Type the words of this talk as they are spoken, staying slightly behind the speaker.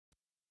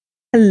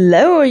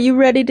Hello, are you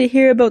ready to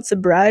hear about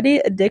sobriety,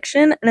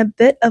 addiction, and a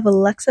bit of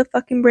Alexa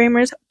fucking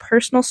Bramer's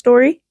personal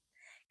story?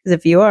 Because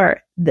if you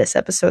are, this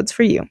episode's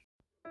for you.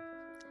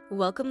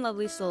 Welcome,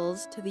 lovely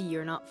souls, to the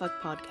You're Not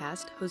Fucked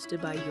podcast,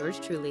 hosted by yours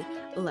truly,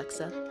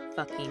 Alexa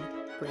fucking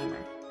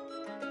Bramer.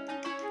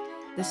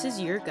 This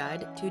is your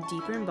guide to a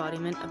deeper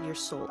embodiment of your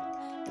soul,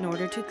 in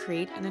order to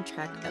create and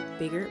attract a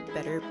bigger,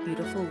 better,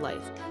 beautiful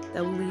life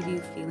that will leave you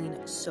feeling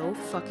so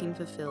fucking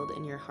fulfilled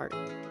in your heart.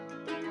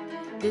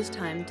 It is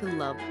time to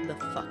love the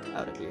fuck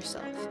out of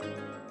yourself.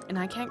 And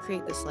I can't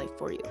create this life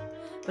for you,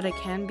 but I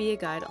can be a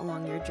guide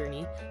along your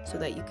journey so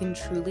that you can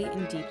truly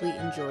and deeply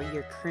enjoy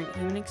your current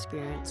human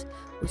experience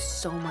with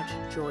so much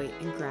joy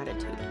and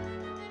gratitude.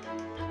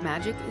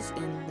 Magic is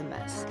in the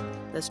mess.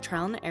 Thus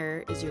trial and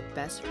error is your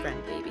best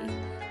friend, baby.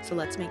 So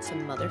let's make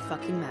some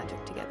motherfucking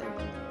magic together.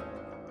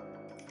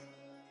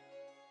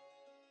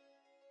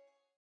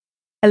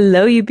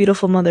 Hello, you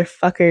beautiful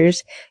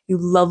motherfuckers, you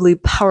lovely,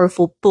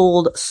 powerful,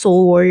 bold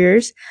soul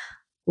warriors.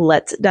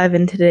 Let's dive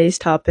into today's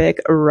topic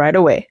right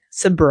away.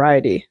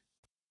 Sobriety.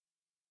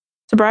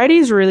 Sobriety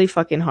is really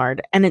fucking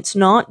hard, and it's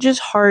not just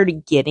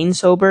hard getting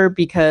sober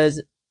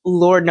because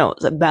Lord knows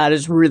that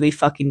is really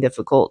fucking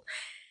difficult.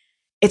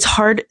 It's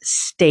hard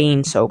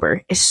staying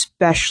sober,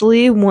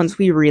 especially once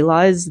we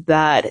realize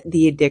that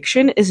the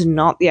addiction is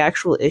not the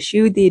actual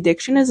issue. The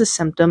addiction is a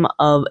symptom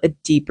of a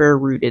deeper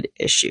rooted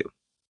issue.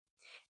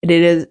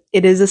 It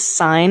is a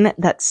sign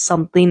that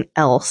something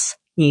else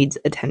needs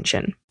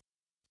attention.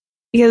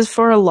 Because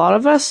for a lot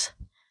of us,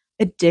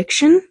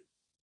 addiction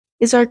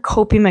is our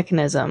coping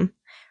mechanism.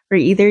 We're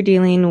either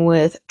dealing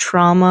with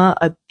trauma,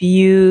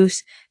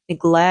 abuse,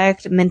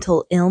 neglect,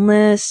 mental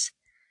illness.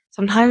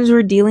 Sometimes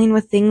we're dealing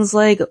with things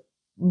like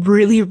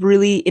really,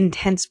 really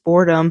intense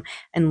boredom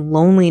and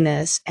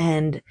loneliness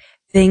and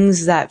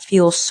things that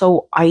feel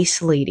so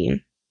isolating.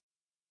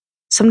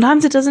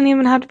 Sometimes it doesn't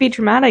even have to be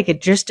traumatic.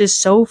 It just is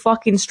so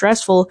fucking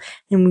stressful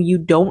and you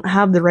don't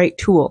have the right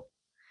tool.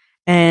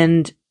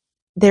 And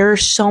there are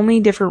so many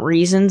different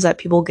reasons that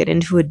people get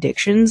into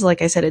addictions.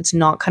 Like I said, it's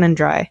not cut and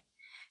dry.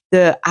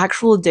 The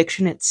actual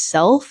addiction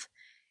itself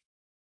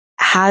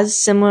has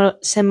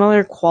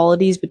similar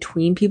qualities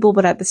between people,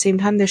 but at the same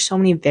time, there's so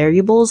many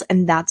variables,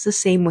 and that's the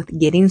same with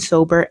getting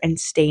sober and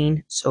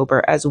staying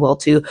sober as well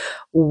too.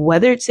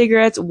 Whether it's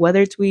cigarettes,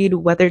 whether it's weed,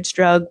 whether it's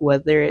drug,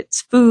 whether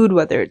it's food,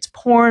 whether it's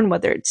porn,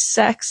 whether it's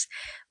sex,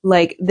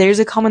 like there's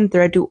a common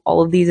thread to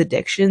all of these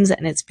addictions,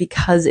 and it's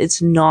because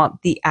it's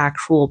not the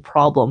actual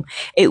problem.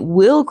 It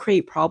will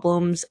create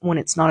problems when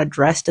it's not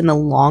addressed in the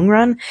long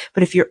run,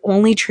 but if you're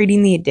only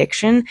treating the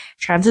addiction,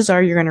 chances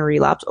are you're going to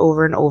relapse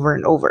over and over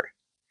and over.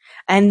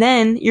 And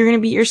then you're going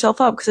to beat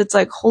yourself up because it's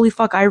like, holy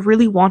fuck, I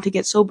really want to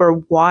get sober.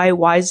 Why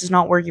is this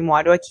not working?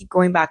 Why do I keep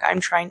going back? I'm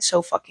trying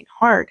so fucking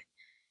hard.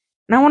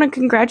 And I want to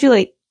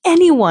congratulate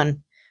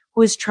anyone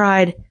who has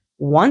tried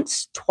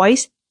once,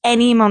 twice,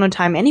 any amount of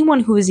time, anyone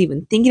who is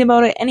even thinking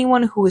about it,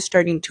 anyone who is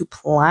starting to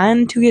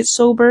plan to get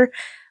sober,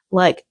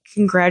 like,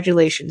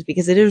 congratulations,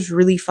 because it is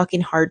really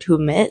fucking hard to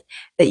admit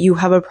that you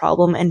have a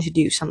problem and to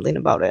do something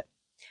about it.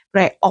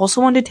 But I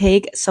also want to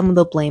take some of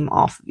the blame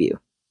off of you.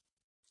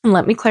 And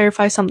let me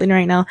clarify something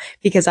right now,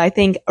 because I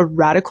think a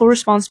radical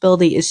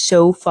responsibility is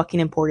so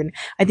fucking important.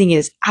 I think it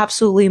is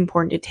absolutely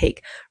important to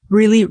take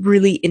really,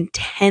 really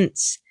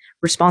intense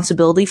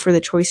responsibility for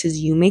the choices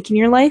you make in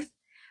your life.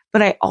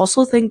 But I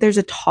also think there's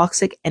a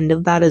toxic end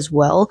of that as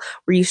well,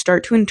 where you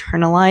start to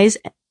internalize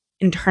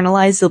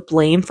the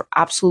blame for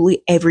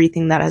absolutely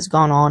everything that has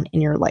gone on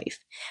in your life.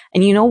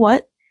 And you know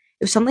what?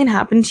 If something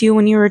happened to you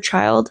when you were a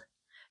child,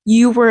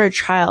 you were a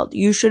child.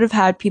 You should have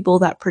had people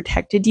that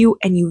protected you,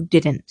 and you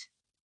didn't.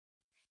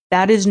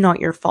 That is not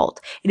your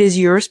fault. It is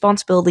your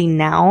responsibility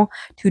now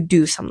to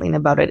do something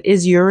about it. It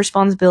is your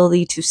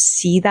responsibility to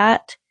see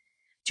that,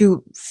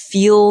 to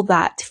feel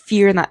that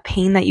fear and that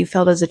pain that you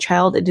felt as a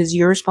child. It is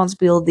your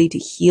responsibility to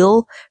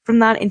heal from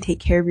that and take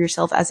care of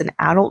yourself as an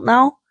adult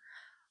now.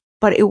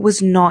 But it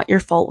was not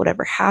your fault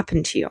whatever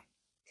happened to you.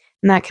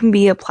 And that can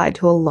be applied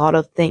to a lot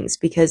of things,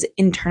 because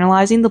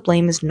internalizing the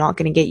blame is not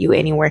going to get you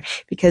anywhere,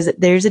 because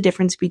there's a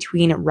difference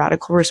between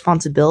radical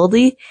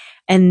responsibility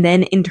and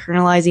then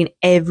internalizing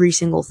every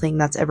single thing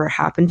that's ever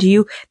happened to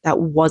you that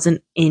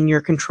wasn't in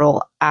your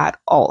control at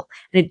all.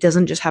 And it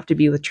doesn't just have to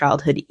be with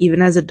childhood,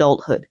 even as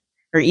adulthood,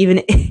 or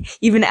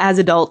even as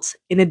adults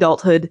in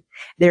adulthood,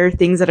 there are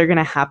things that are going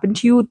to happen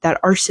to you that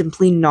are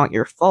simply not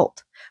your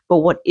fault. But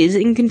what is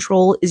in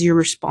control is your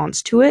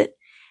response to it.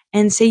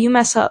 And say you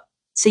mess up.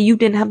 Say you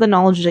didn't have the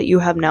knowledge that you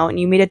have now and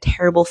you made a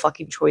terrible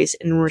fucking choice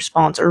in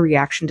response or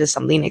reaction to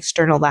something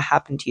external that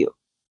happened to you.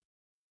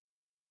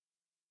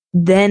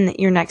 Then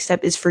your next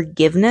step is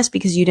forgiveness,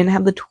 because you didn't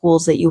have the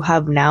tools that you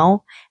have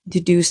now to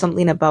do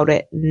something about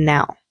it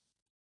now.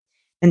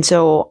 And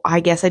so I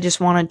guess I just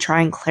want to try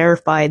and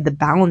clarify the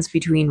balance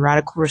between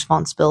radical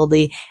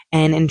responsibility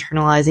and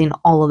internalizing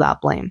all of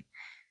that blame.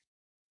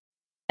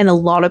 And a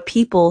lot of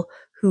people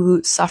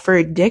who suffer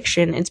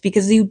addiction, it's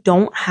because you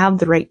don't have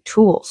the right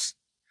tools.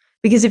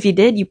 Because if you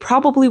did, you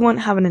probably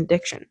wouldn't have an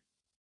addiction.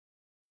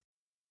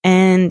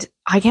 And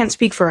I can't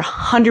speak for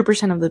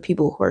 100% of the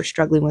people who are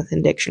struggling with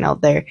addiction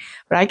out there,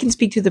 but I can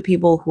speak to the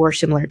people who are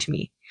similar to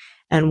me.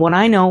 And what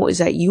I know is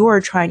that you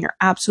are trying your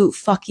absolute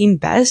fucking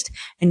best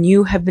and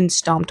you have been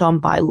stomped on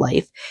by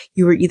life.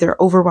 You are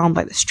either overwhelmed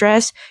by the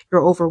stress,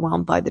 you're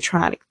overwhelmed by the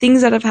traumatic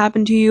things that have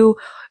happened to you,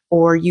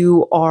 or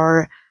you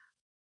are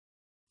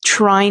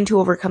trying to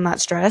overcome that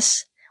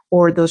stress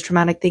or those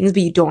traumatic things,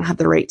 but you don't have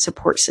the right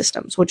support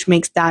systems, which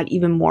makes that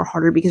even more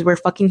harder because we're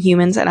fucking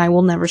humans. And I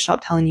will never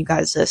stop telling you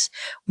guys this.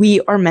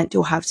 We are meant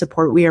to have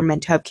support. We are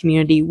meant to have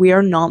community. We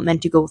are not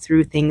meant to go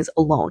through things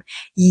alone.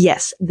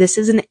 Yes, this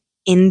is an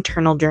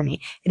internal journey.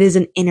 It is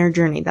an inner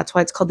journey. That's why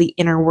it's called the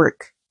inner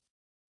work.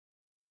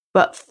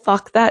 But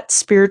fuck that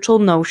spiritual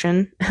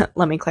notion.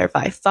 Let me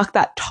clarify. Fuck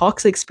that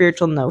toxic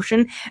spiritual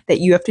notion that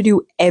you have to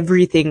do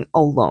everything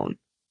alone.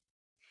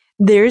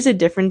 There's a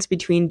difference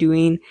between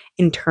doing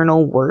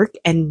internal work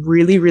and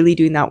really, really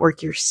doing that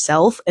work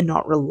yourself and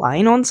not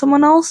relying on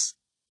someone else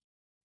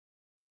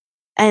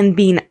and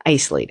being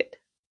isolated.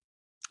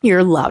 You're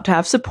allowed to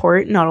have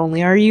support. Not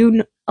only are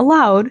you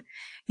allowed,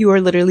 you are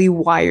literally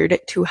wired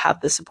to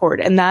have the support.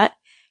 And that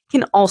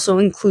can also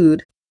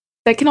include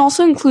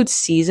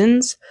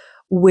seasons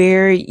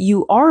where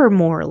you are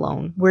more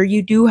alone, where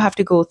you do have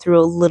to go through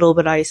a little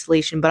bit of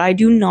isolation. But I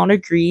do not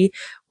agree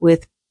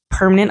with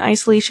permanent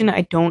isolation.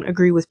 I don't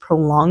agree with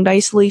prolonged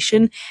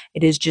isolation.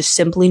 It is just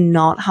simply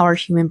not how our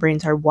human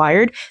brains are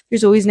wired.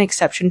 There's always an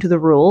exception to the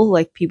rule,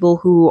 like people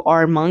who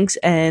are monks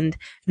and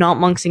not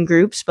monks in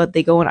groups, but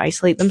they go and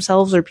isolate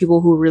themselves, or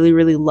people who really,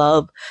 really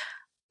love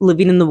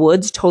living in the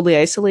woods, totally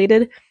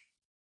isolated.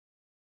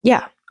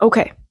 Yeah,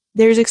 okay.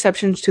 There's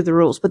exceptions to the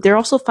rules, but they're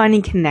also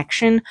finding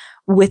connection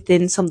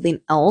within something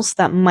else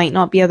that might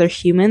not be other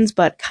humans,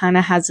 but kind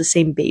of has the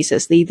same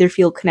basis. They either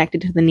feel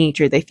connected to the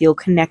nature, they feel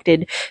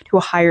connected to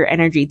a higher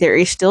energy. There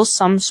is still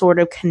some sort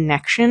of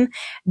connection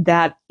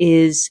that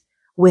is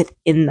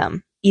within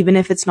them, even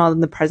if it's not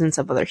in the presence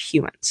of other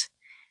humans.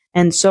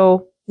 And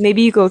so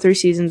maybe you go through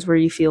seasons where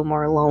you feel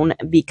more alone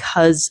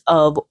because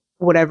of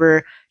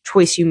whatever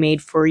choice you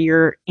made for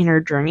your inner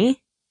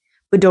journey.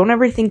 But don't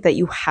ever think that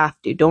you have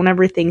to. Don't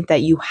ever think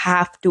that you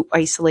have to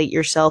isolate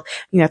yourself.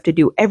 You have to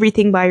do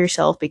everything by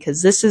yourself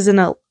because this isn't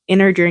an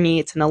inner journey.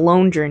 It's an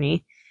alone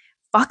journey.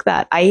 Fuck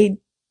that.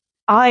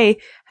 I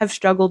have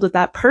struggled with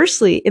that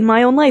personally in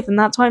my own life. And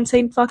that's why I'm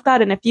saying fuck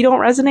that. And if you don't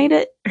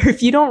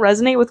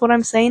resonate with what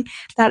I'm saying,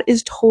 that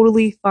is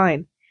totally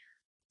fine.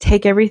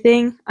 Take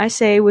everything I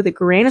say with a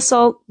grain of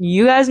salt.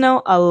 You guys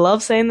know I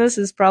love saying this.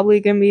 It's probably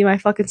going to be my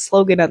fucking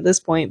slogan at this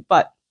point,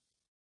 but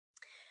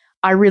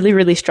I really,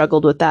 really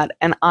struggled with that.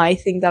 And I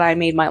think that I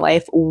made my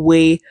life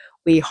way,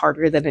 way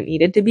harder than it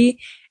needed to be.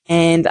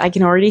 And I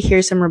can already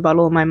hear some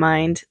rebuttal in my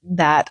mind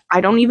that I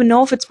don't even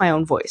know if it's my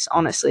own voice,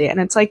 honestly. And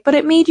it's like, but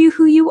it made you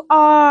who you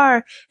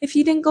are. If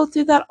you didn't go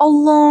through that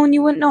alone,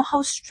 you wouldn't know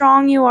how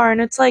strong you are. And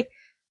it's like,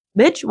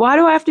 bitch, why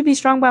do I have to be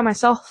strong by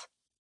myself?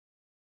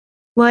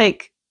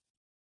 Like,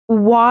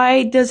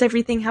 why does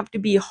everything have to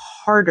be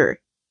harder?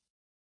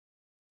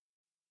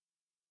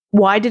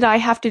 Why did I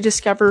have to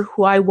discover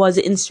who I was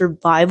in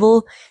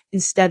survival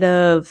instead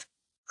of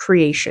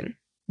creation?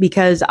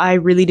 Because I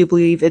really do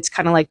believe it's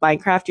kind of like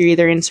Minecraft. You're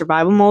either in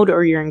survival mode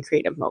or you're in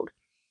creative mode.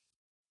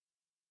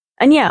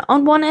 And yeah,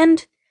 on one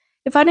end,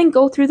 if I didn't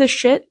go through the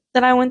shit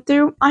that I went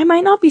through, I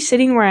might not be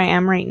sitting where I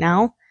am right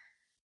now.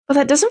 But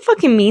that doesn't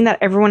fucking mean that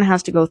everyone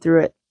has to go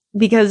through it.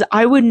 Because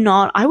I would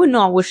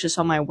not wish this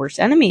on my worst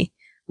enemy.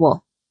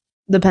 Well,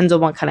 depends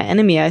on what kind of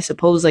enemy, I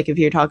suppose. Like if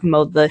you're talking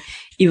about the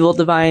evil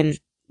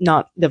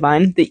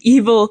the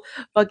evil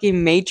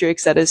fucking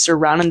matrix that is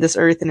surrounding this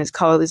earth and is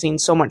causing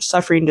so much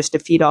suffering just to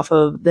feed off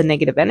of the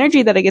negative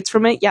energy that it gets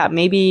from it. Yeah,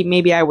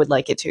 maybe I would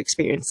like it to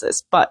experience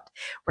this, but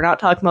we're not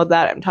talking about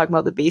that. I'm talking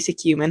about the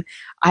basic human.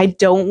 I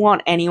don't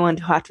want anyone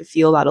to have to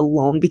feel that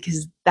alone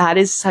because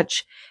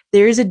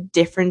there's a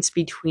difference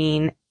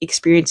between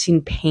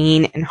experiencing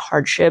pain and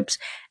hardships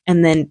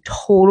and then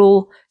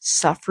total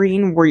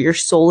suffering where your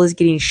soul is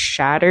getting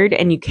shattered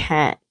and you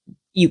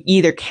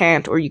either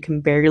can't or you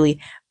can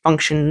barely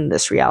function in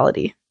this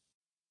reality.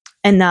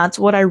 And that's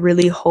what I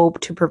really hope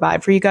to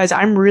provide for you guys.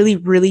 I'm really,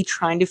 really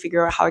trying to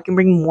figure out how I can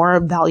bring more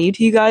value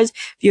to you guys.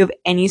 If you have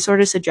any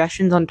sort of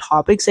suggestions on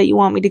topics that you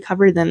want me to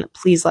cover, then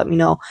please let me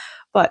know.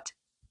 But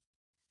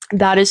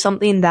that is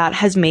something that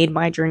has made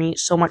my journey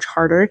so much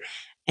harder.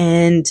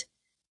 And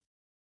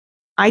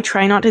I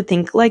try not to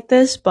think like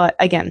this, but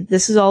again,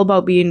 this is all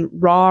about being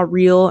raw,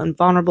 real, and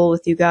vulnerable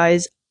with you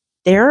guys.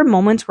 There are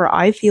moments where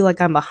I feel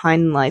like I'm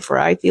behind in life, where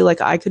I feel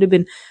like I could have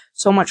been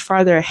so much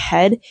farther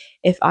ahead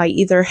if I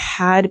either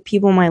had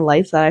people in my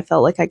life that I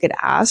felt like I could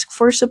ask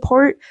for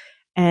support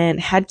and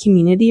had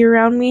community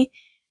around me.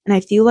 And I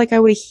feel like I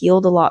would have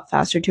healed a lot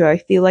faster too. I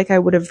feel like I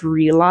would have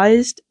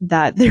realized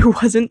that there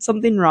wasn't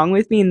something wrong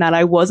with me and that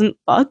I wasn't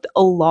fucked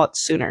a lot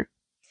sooner.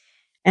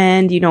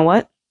 And you know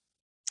what?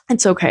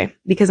 It's okay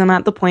because I'm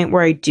at the point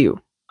where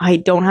I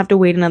don't have to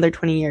wait another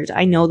 20 years.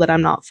 I know that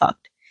I'm not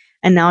fucked.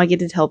 And now I get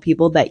to tell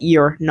people that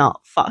you're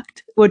not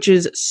fucked, which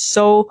is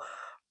so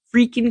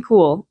freaking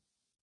cool.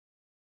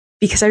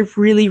 because I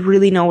really,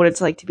 really know what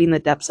it's like to be in the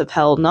depths of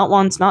hell. Not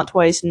once, not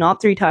twice,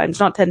 not 3 times,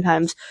 not 10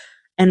 times.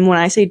 And when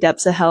I say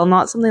depths of hell,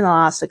 not something that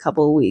lasts a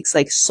couple of weeks,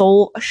 like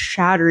soul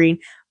shattering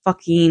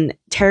fucking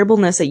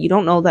terribleness that you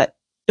don't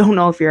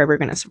know if you're ever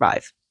going to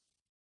survive.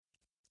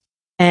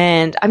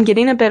 And I'm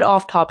getting a bit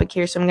off topic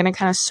here, so I'm going to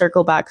kind of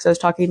circle back because I was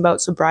talking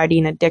about sobriety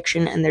and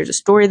addiction, and there's a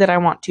story that I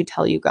want to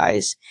tell you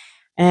guys.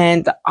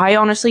 And I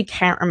honestly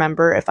can't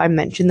remember if I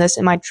mentioned this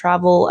in my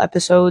travel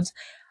episodes.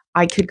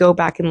 I could go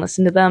back and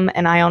listen to them,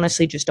 and I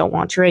honestly just don't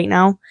want to right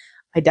now.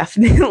 I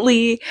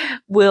definitely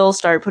will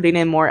start putting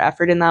in more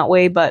effort in that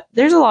way, but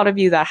there's a lot of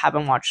you that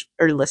haven't watched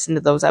or listened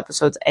to those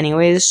episodes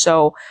anyways.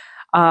 So,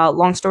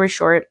 long story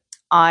short,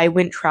 I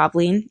went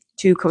traveling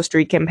to Costa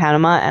Rica and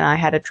Panama, and I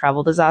had a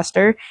travel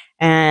disaster,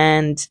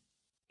 and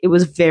it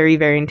was very,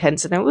 very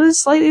intense, and it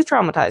was slightly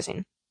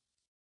traumatizing.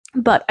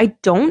 But I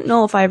don't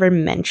know if I ever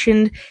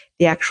mentioned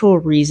the actual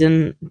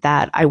reason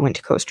that I went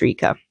to Costa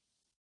Rica.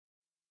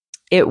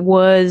 It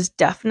was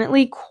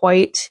definitely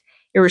quite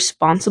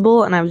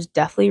irresponsible, and I was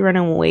definitely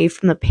running away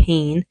from the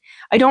pain.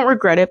 I don't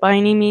regret it by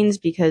any means,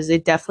 because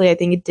it definitely, I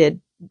think it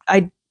did.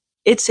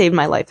 It saved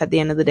my life at the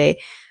end of the day.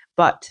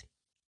 But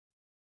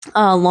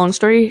long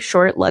story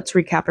short, let's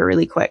recap it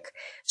really quick.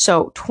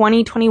 So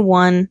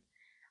 2021,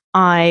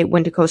 I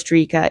went to Costa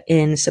Rica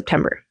in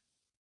September.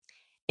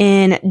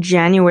 In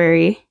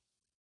January,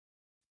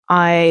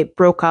 I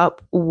broke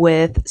up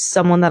with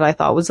someone that I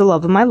thought was the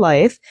love of my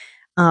life.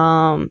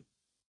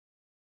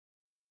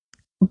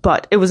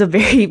 But it was a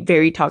very,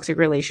 very toxic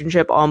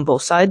relationship on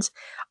both sides.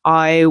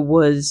 I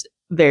was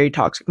very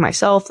toxic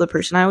myself. The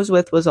person I was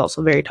with was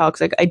also very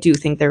toxic. I do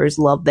think there is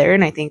love there,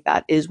 and I think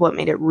that is what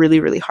made it really,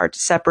 really hard to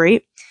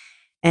separate.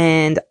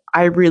 And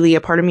a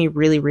part of me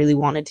really, really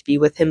wanted to be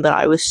with him, but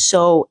I was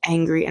so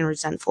angry and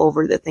resentful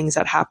over the things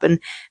that happened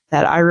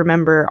that I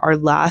remember our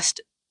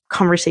last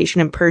conversation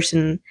in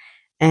person,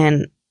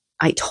 and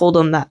I told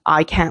him that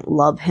I can't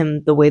love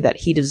him the way that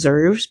he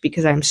deserves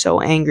because I'm so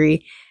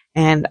angry,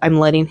 and I'm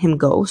letting him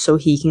go so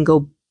he can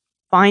go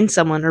find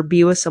someone or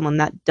be with someone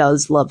that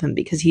does love him,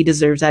 because he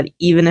deserves that,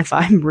 even if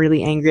I'm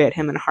really angry at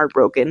him and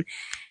heartbroken.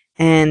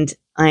 And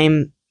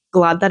I'm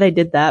glad that I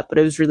did that, but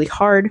it was really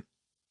hard.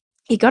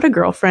 He got a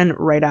girlfriend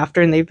right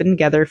after, and they've been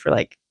together for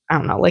like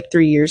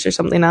 3 years or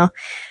something now.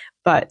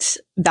 But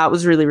that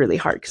was really, really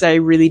hard, because I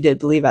really did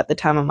believe at the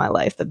time of my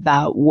life that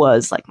that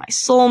was like my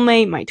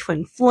soulmate, my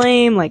twin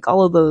flame, like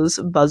all of those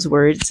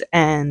buzzwords.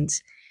 And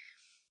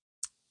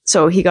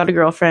so he got a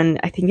girlfriend,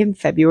 I think in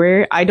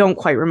February. I don't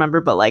quite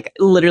remember, but like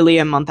literally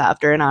a month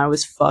after, and I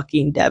was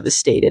fucking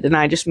devastated. And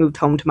I just moved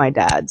home to my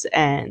dad's,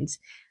 and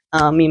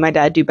me and my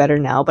dad do better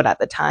now. But at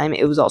the time,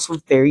 it was also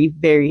very,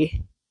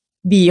 very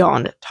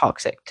beyond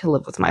toxic to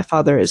live with my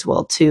father as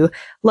well, to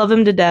love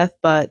him to death,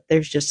 but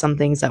there's just some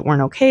things that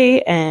weren't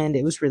okay, and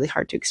it was really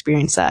hard to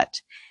experience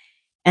that.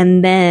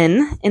 And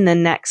then in the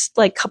next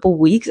like couple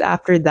weeks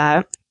after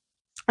that,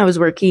 I was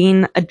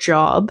working a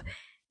job,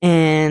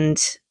 and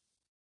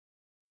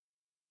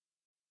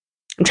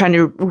I'm trying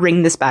to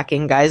ring this back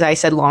in, guys. I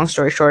said long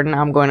story short, and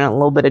now I'm going in a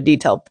little bit of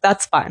detail, but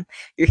that's fine.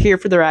 You're here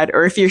for the ride,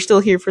 or if you're still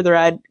here for the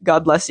ride,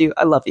 God bless you.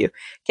 I love you.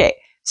 Okay,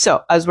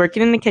 so I was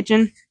working in the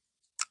kitchen,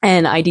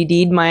 and I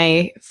DD'd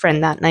my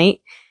friend that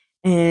night,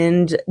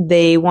 and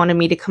they wanted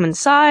me to come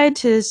inside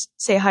to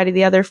say hi to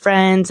the other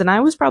friends. And I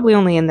was probably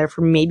only in there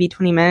for maybe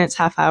 20 minutes,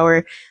 half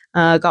hour.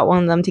 Got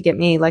one of them to get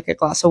me like a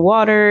glass of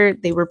water.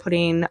 They were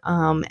putting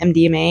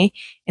MDMA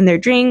in their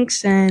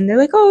drinks, and they're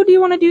like, "Oh, do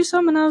you want to do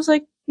some?" And I was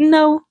like,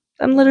 "No,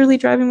 I'm literally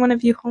driving one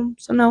of you home,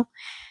 so no."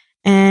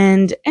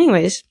 And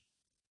anyways,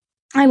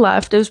 I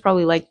left. It was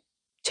probably like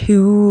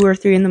 2 or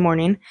 3 in the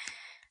morning,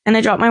 and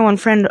I dropped my one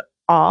friend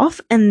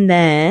off, and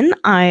then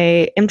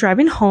I am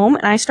driving home,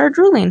 and I start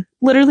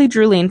literally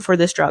drooling for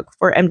this drug,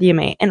 for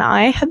MDMA. And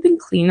I have been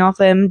clean off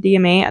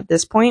MDMA at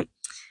this point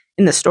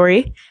in the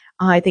story.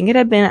 I think it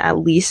had been at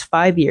least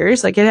 5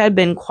 years. Like, it had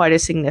been quite a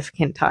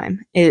significant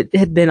time. It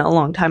had been a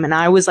long time, and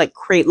I was like,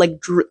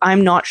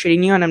 I'm not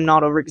shitting you, and I'm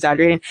not over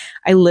exaggerating.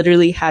 I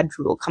literally had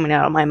drool coming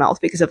out of my mouth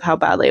because of how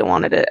badly I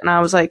wanted it. And I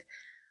was like,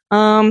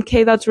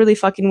 okay, that's really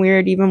fucking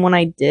weird. Even when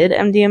I did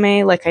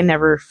MDMA, like, I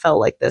never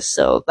felt like this,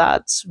 so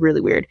that's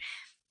really weird.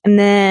 And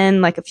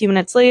then, like, a few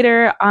minutes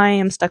later, I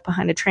am stuck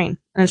behind a train,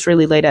 and it's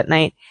really late at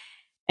night,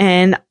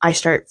 and I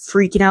start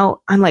freaking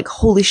out. I'm like,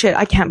 holy shit,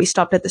 I can't be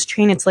stopped at this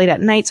train. It's late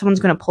at night. Someone's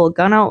going to pull a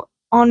gun out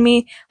on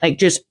me. Like,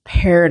 just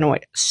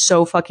paranoid.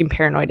 So fucking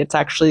paranoid. It's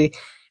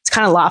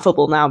kind of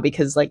laughable now,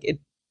 because, like,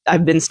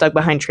 I've been stuck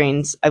behind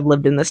trains. I've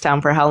lived in this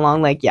town for how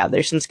long? Like, yeah,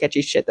 there's some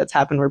sketchy shit that's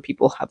happened where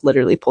people have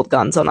literally pulled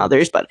guns on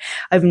others, but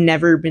I've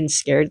never been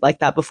scared like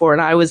that before.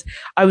 And I was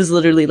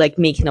literally like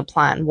making a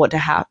plan what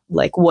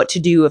to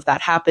do if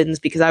that happens,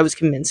 because I was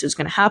convinced it was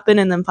going to happen.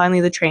 And then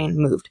finally the train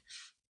moved,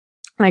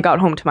 and I got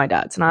home to my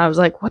dad's, and I was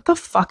like, what the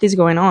fuck is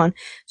going on?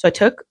 So I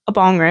took a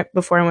bong rip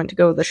before I went to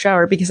go to the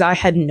shower, because I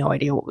had no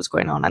idea what was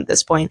going on at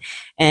this point.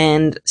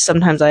 And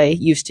sometimes I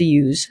used to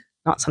use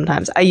not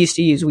sometimes. I used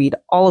to use weed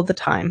all of the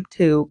time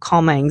to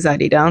calm my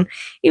anxiety down,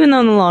 even though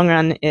in the long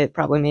run, it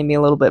probably made me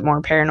a little bit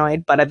more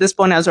paranoid. But at this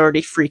point, I was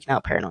already freaking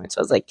out paranoid. So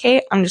I was like,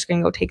 okay, I'm just going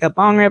to go take a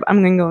bong rip.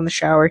 I'm going to go in the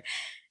shower.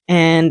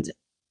 And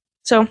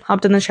so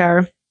hopped in the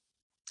shower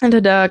and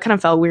it kind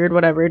of felt weird,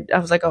 whatever. I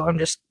was like, oh, I'm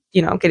just,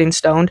 getting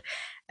stoned.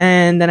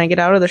 And then I get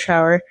out of the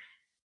shower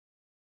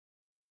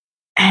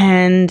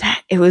and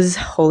it was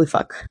holy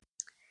fuck.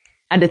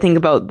 I had to think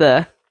about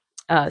the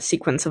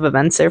sequence of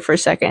events there for a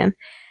second.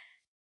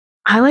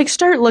 I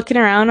start looking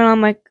around and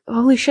I'm like,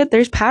 holy shit,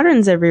 there's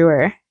patterns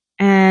everywhere.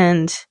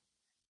 And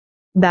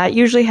that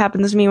usually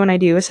happens to me when I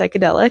do a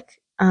psychedelic.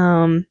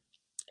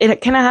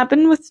 It can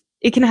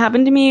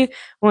happen to me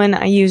when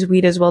I use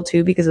weed as well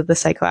too because of the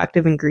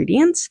psychoactive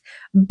ingredients.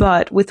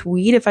 But with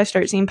weed, if I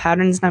start seeing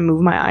patterns and I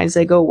move my eyes,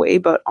 they go away.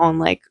 But on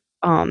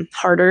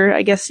harder,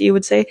 I guess you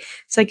would say,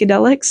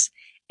 psychedelics,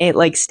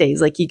 it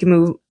stays. I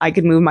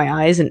could move my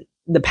eyes and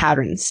the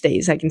pattern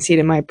stays. I can see it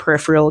in my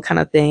peripheral kind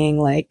of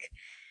thing. I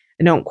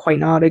don't quite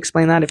know how to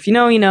explain that. If you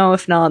know, you know.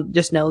 If not,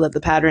 just know that the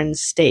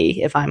patterns stay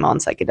if I'm on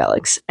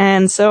psychedelics.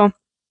 And so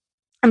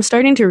I'm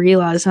starting to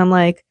realize, I'm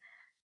like,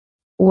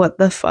 what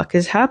the fuck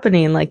is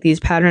happening? These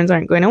patterns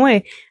aren't going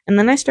away. And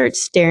then I start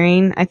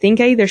staring. I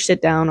think I either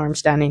sit down or I'm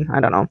standing.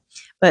 I don't know.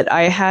 But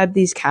I had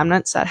these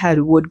cabinets that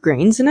had wood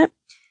grains in it.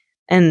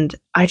 And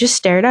I just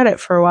stared at it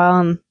for a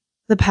while and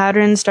the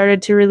pattern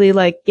started to really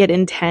get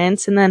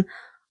intense. And then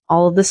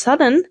all of a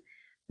sudden,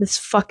 this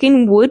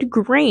fucking wood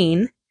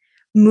grain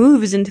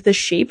moves into the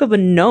shape of a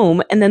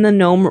gnome, and then the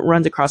gnome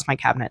runs across my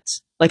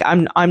cabinets.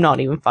 I'm not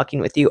even fucking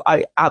with you.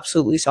 I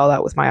absolutely saw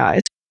that with my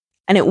eyes.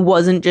 And it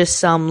wasn't just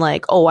some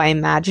oh, I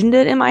imagined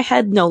it in my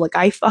head. No,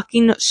 I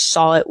fucking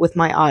saw it with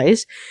my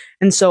eyes.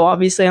 And so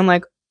obviously I'm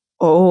like,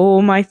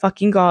 oh my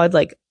fucking God.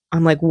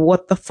 I'm like,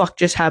 what the fuck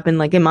just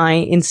happened? Am I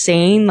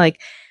insane? I've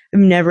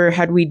never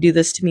had weed do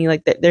this to me.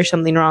 There's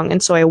something wrong.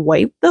 And so I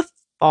wiped the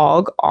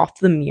fog off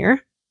the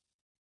mirror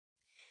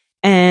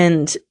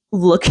and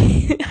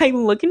I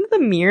look into the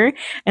mirror,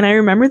 and I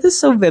remember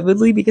this so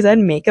vividly because I had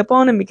makeup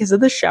on, and because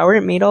of the shower,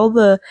 it made all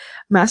the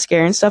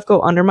mascara and stuff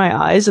go under my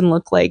eyes and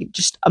look like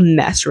just a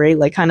mess, right?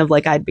 Kind of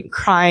I'd been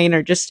crying,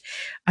 or just,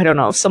 I don't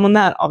know, someone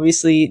that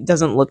obviously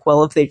doesn't look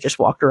well if they just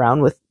walked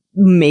around with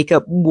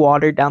makeup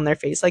watered down their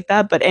face like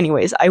that. But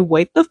anyways, I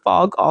wiped the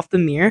fog off the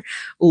mirror,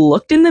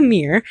 looked in the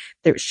mirror,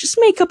 there was just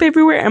makeup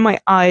everywhere, and my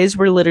eyes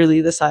were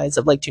literally the size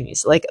of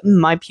Juni's.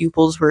 My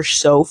pupils were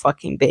so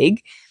fucking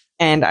big.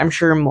 And I'm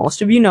sure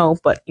most of you know,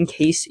 but in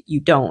case you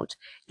don't,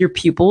 your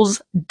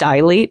pupils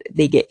dilate.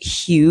 They get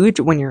huge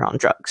when you're on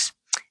drugs.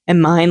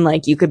 And mine,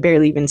 you could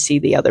barely even see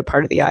the other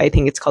part of the eye. I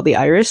think it's called the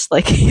iris.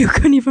 You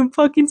couldn't even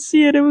fucking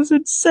see it. It was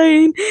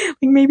insane.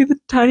 Maybe the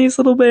tiniest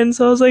little bit. And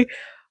so I was like,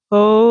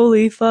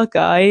 holy fuck,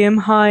 I am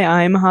high.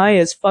 I'm high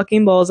as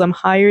fucking balls. I'm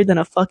higher than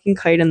a fucking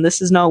kite. And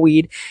this is not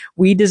weed.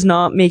 Weed does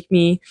not make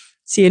me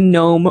see a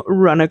gnome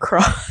run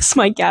across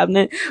my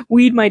cabinet.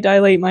 Weed might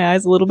dilate my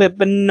eyes a little bit,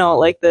 but not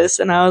like this.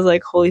 And I was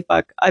like, holy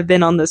fuck, I've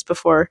been on this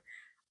before.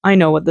 I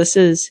know what this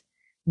is.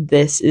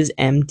 This is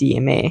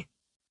MDMA.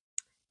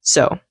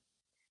 So,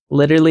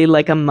 literally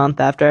a month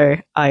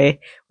after I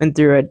went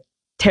through a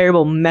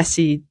terrible,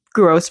 messy,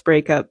 gross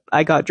breakup,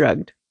 I got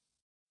drugged.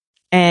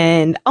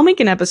 And I'll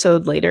make an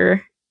episode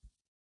later.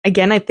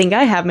 Again, I think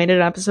I have made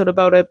an episode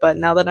about it, but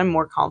now that I'm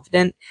more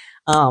confident,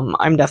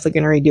 I'm definitely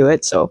going to redo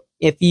it. So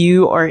if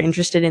you are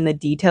interested in the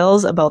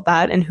details about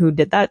that and who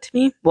did that to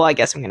me, well, I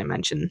guess I'm going to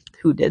mention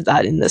who did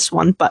that in this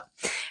one. But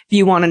if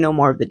you want to know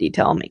more of the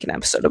detail, I'll make an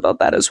episode about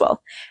that as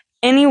well.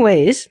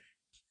 Anyways,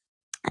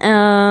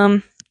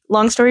 long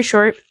story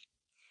short,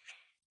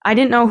 I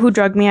didn't know who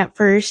drugged me at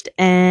first.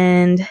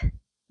 And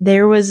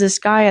there was this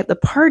guy at the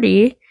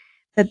party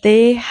that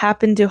they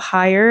happened to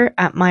hire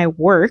at my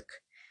work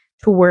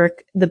to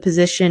work the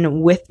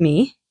position with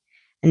me.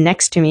 And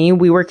next to me,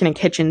 we work in a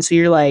kitchen, so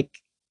you're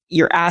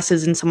your ass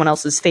is in someone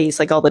else's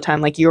face all the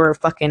time. You're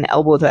fucking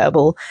elbow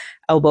to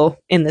elbow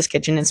in this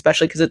kitchen,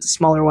 especially because it's a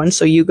smaller one.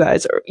 So you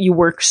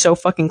work so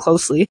fucking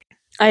closely.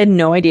 I had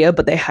no idea,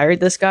 but they hired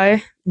this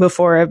guy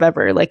before I've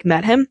ever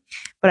met him.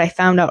 But I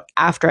found out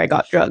after I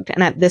got drugged.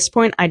 And at this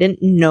point, I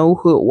didn't know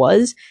who it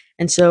was.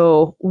 And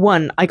so,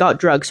 one, I got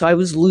drugged, so I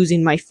was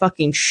losing my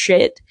fucking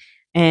shit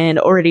and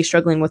already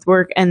struggling with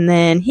work. And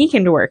then he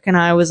came to work and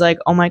I was like,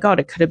 oh my God,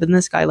 it could have been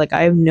this guy.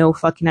 I have no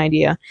fucking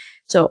idea.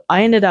 So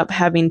I ended up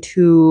having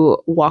to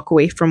walk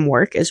away from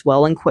work as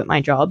well and quit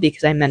my job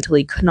because I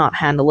mentally could not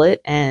handle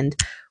it and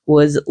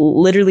was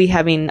literally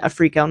having a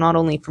freak out, not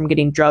only from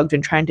getting drugged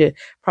and trying to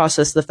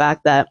process the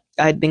fact that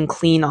I'd been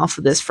clean off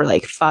of this for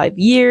 5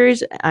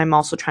 years. I'm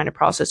also trying to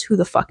process who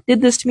the fuck did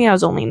this to me. I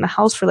was only in the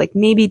house for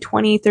maybe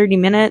 20, 30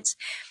 minutes.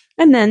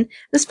 And then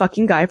this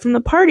fucking guy from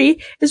the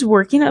party is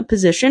working a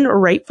position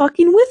right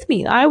fucking with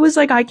me. I was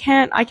like, I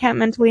can't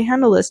mentally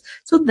handle this.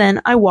 So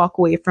then I walk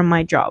away from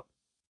my job,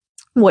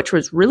 which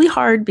was really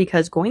hard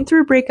because going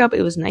through a breakup,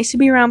 it was nice to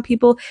be around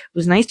people. It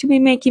was nice to be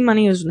making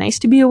money. It was nice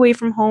to be away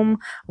from home,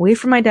 away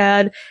from my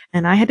dad.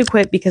 And I had to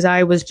quit because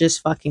I was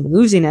just fucking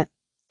losing it.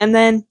 And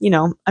then,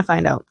 I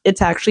find out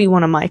it's actually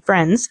one of my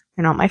friends.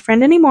 They're not my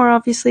friend anymore,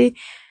 obviously,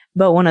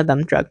 but one of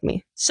them drugged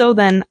me. So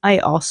then I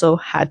also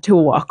had to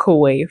walk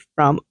away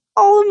from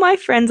all of my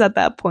friends at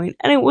that point,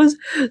 and it was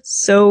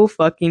so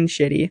fucking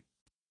shitty.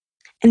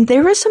 And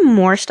there was some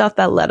more stuff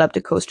that led up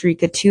to Costa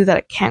Rica too that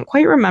I can't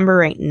quite remember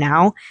right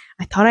now.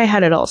 I thought I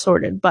had it all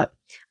sorted, but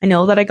I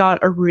know that I got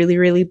a really,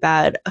 really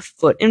bad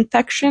foot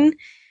infection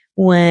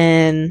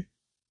when,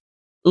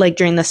 like,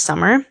 during the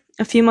summer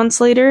a few months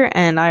later,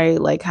 and I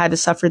like had to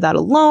suffer that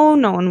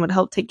alone. No one would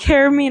help take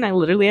care of me, and I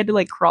literally had to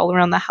like crawl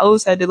around the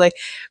house. I had to like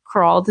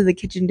crawl to the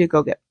kitchen to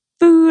go get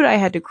food. I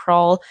had to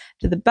crawl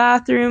to the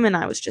bathroom, and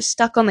I was just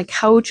stuck on the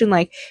couch, and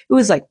like it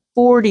was like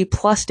 40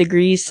 plus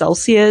degrees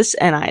Celsius,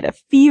 and I had a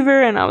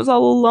fever, and I was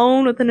all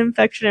alone with an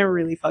infection. It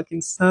really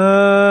fucking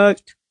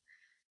sucked.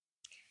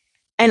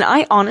 And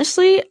I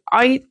honestly,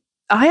 I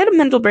had a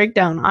mental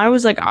breakdown. I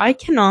was like, I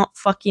cannot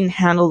fucking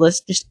handle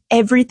this. Just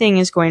everything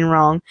is going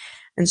wrong.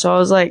 And so I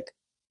was like,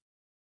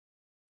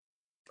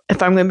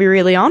 if I'm going to be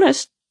really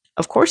honest,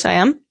 of course I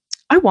am.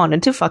 I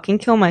wanted to fucking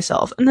kill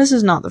myself. And this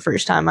is not the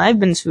first time. I've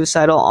been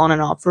suicidal on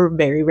and off for a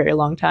very, very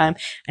long time.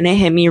 And it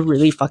hit me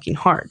really fucking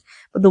hard.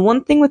 But the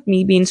one thing with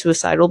me being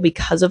suicidal,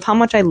 because of how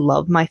much I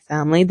love my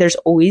family, there's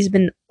always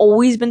been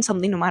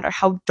something, no matter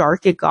how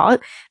dark it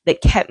got,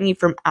 that kept me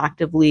from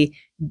actively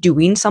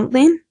doing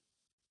something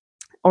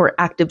or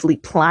actively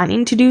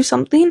planning to do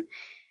something.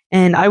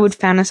 And I would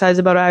fantasize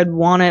about it. I'd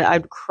want it.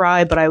 I'd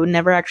cry, but I would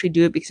never actually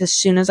do it, because as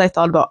soon as I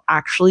thought about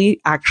actually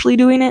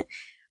doing it,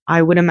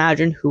 I would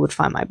imagine who would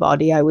find my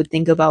body. I would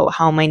think about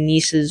how my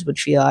nieces would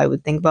feel. I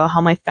would think about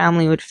how my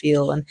family would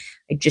feel. And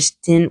I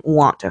just didn't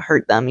want to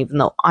hurt them, even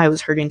though I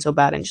was hurting so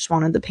bad and just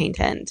wanted the pain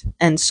to end.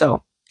 And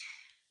so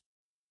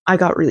I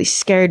got really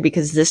scared,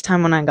 because this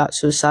time when I got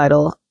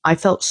suicidal, I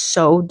felt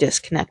so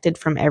disconnected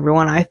from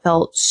everyone. I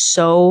felt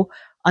so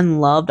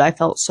unloved. I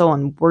felt so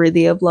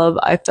unworthy of love.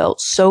 I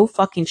felt so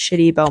fucking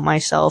shitty about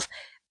myself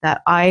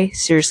that I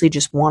seriously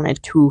just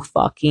wanted to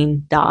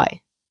fucking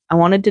die. I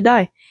wanted to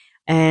die.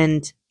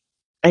 And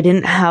I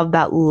didn't have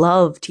that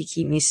love to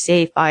keep me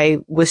safe. I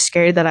was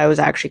scared that I was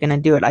actually going to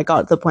do it. I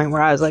got to the point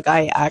where I was like,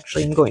 I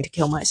actually am going to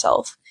kill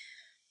myself.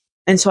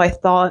 And so I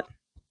thought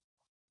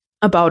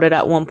about it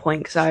at one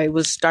point, because I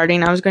was going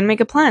to make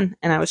a plan,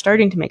 and I was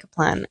starting to make a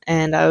plan.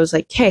 And I was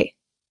like, hey,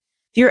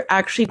 if you're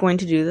actually going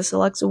to do this,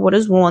 Alexa, what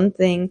is one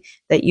thing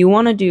that you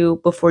want to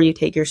do before you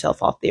take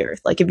yourself off the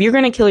earth? Like, if you're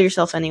going to kill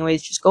yourself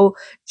anyways, just go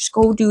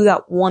do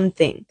that one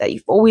thing that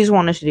you've always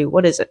wanted to do.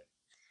 What is it?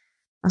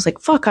 I was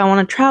like, fuck, I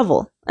want to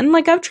travel. And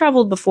like, I've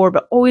traveled before,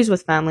 but always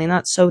with family, and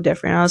that's so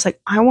different. I was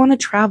like, I want to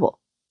travel.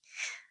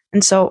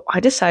 And so I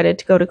decided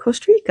to go to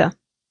Costa Rica.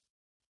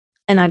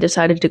 And I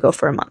decided to go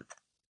for a month.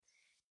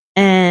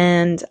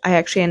 And I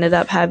actually ended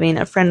up having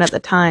a friend at the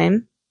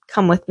time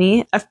come with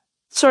me. A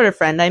sort of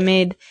friend.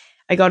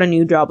 I got a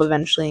new job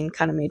eventually and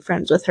kind of made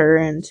friends with her.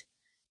 And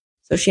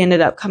so she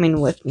ended up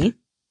coming with me.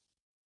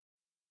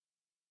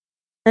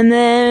 And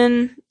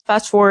then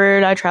fast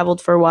forward, I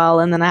traveled for a while,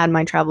 and then I had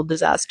my travel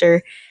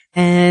disaster.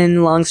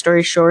 And long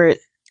story short,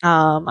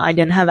 I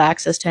didn't have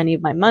access to any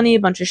of my money. A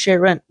bunch of shit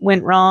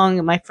went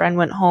wrong. My friend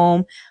went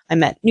home. I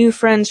met new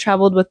friends,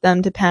 traveled with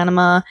them to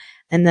Panama.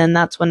 And then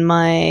that's when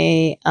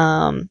my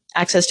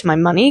access to my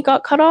money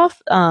got cut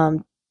off.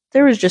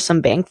 There was just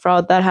some bank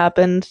fraud that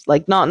happened.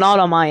 Like, not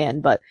on my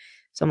end, but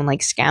someone like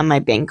scammed my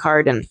bank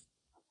card, and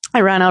I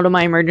ran out of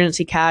my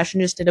emergency cash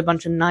and just did a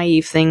bunch of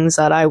naive things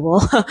that I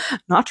will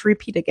not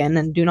repeat again,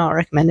 and do not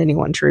recommend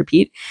anyone to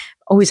repeat.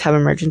 Always have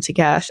emergency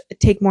cash.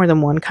 Take more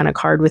than one kind of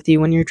card with you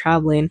when you're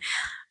traveling.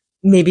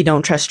 Maybe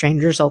don't trust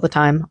strangers all the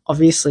time,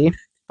 obviously.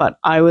 But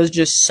I was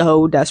just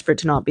so desperate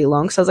to not be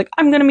alone, because I was like,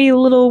 I'm going to be a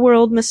little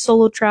world Miss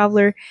Solo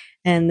Traveler.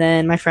 And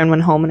then my friend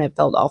went home, and it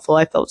felt awful.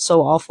 I felt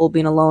so awful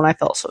being alone. I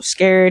felt so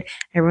scared.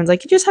 Everyone's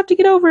like, you just have to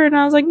get over it. And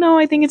I was like, no,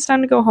 I think it's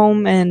time to go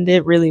home. And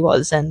it really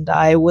was. And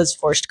I was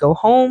forced to go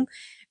home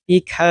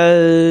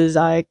because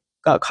I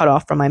got cut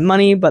off from my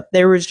money. But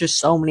there was just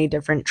so many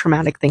different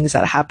traumatic things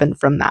that happened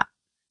from that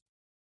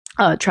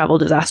travel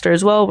disaster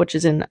as well, which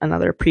is in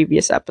another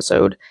previous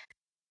episode.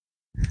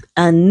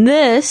 And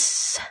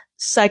this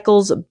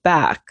cycles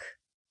back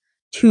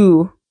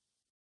to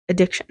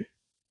addiction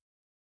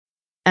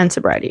and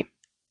sobriety.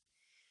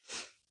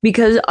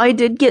 Because I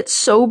did get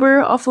sober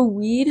off of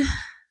weed.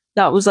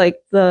 That was like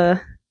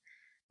the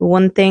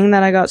one thing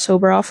that I got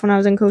sober off when I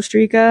was in Costa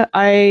Rica.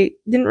 I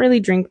didn't really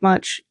drink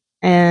much,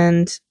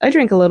 and I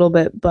drank a little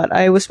bit, but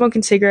I was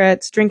smoking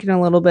cigarettes, drinking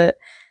a little bit,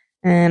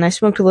 and I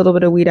smoked a little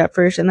bit of weed at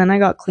first, and then I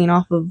got clean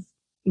off of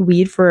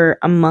weed for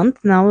a month,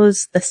 and that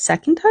was the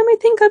second time I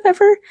think I've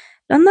ever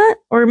done that,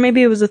 or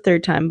maybe it was the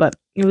third time, but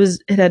it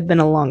had been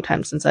a long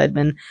time since I had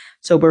been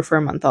sober for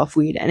a month off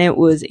weed, and it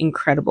was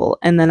incredible.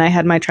 And then I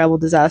had my travel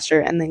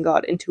disaster, and then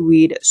got into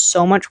weed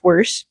so much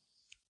worse.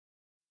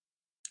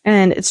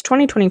 And it's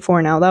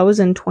 2024 now. That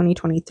was in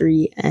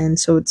 2023, and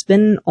so it's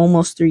been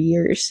almost 3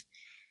 years.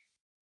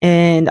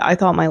 and I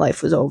thought my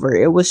life was over.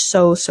 It was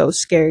so, so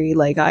scary.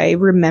 Like, I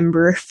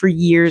remember for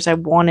years I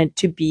wanted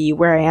to be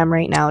where I am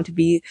right now, to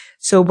be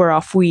sober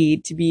off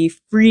weed, to be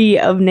free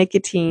of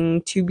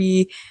nicotine, to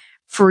be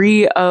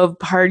free of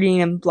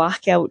partying and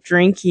blackout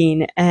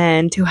drinking,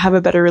 and to have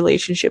a better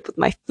relationship with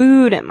my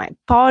food and my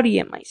body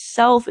and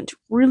myself, and to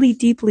really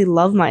deeply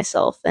love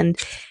myself. And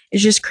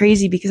it's just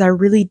crazy because I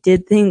really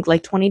did think,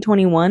 like,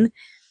 2021,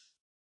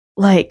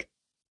 like,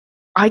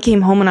 I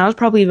came home and I was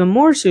probably even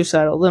more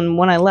suicidal than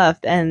when I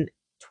left. And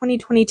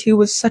 2022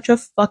 was such a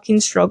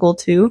fucking struggle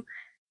too.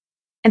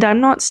 And I'm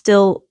not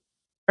still,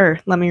 or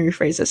let me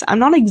rephrase this. I'm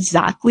not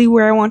exactly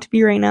where I want to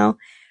be right now,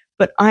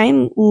 but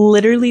I'm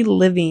literally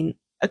living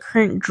a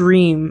current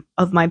dream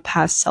of my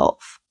past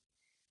self.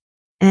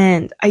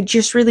 And I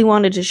just really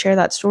wanted to share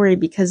that story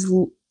because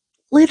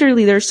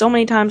literally there's so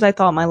many times I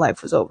thought my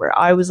life was over.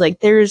 I was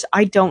like,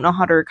 I don't know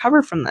how to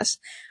recover from this.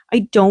 I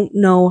don't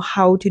know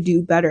how to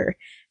do better.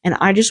 And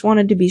I just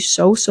wanted to be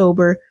so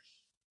sober,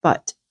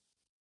 but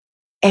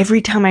every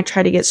time I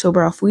tried to get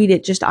sober off weed, I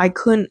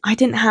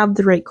didn't have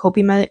the right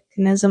coping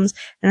mechanisms,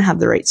 I didn't have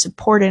the right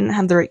support, I didn't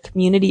have the right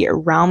community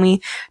around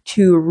me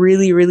to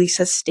really, really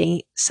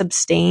sustain,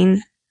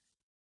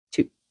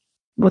 to,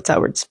 what's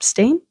that word,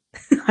 sustain?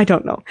 I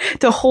don't know,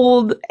 to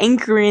hold,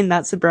 anchor in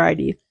that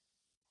sobriety.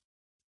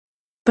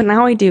 But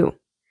now I do.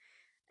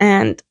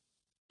 And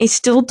I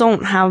still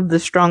don't have the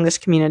strongest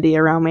community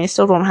around me. I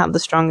still don't have the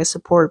strongest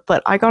support,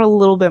 but I got a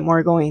little bit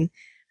more going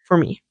for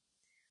me.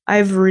 I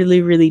have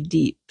really, really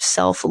deep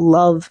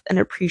self-love and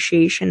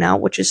appreciation now,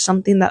 which is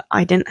something that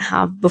I didn't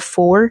have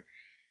before.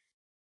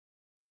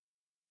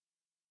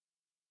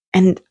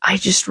 And I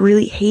just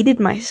really hated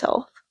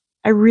myself.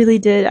 I really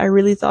did. I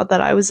really thought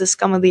that I was the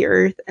scum of the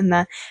earth and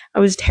that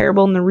I was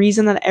terrible. And the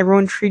reason that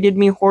everyone treated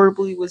me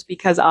horribly was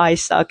because I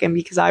suck and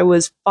because I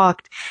was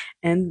fucked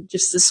and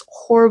just this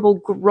horrible,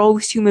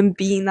 gross human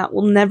being that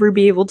will never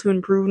be able to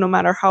improve no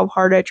matter how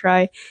hard I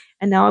try.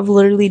 And now I've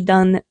literally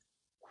done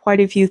quite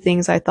a few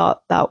things I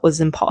thought that was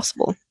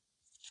impossible.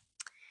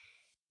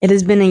 It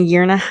has been a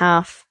year and a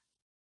half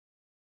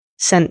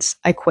since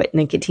I quit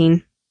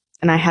nicotine,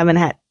 and I haven't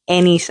had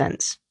any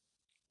since.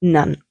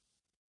 None.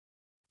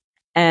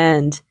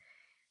 And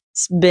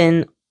it's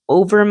been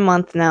over a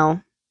month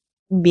now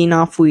being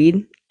off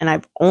weed, and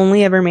I've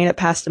only ever made it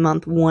past a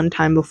month one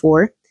time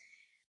before.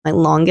 My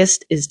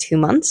longest is 2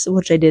 months,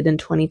 which I did in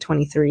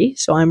 2023,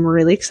 so I'm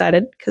really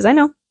excited because I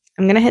know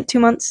I'm going to hit 2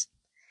 months,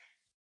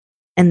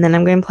 and then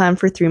I'm going to plan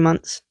for 3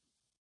 months.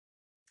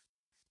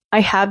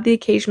 I have the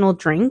occasional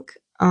drink.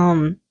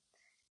 I'm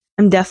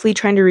definitely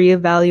trying to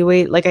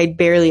reevaluate. Like,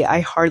 I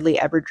hardly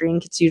ever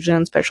drink. It's usually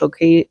on special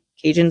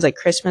occasions like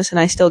Christmas, and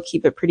I still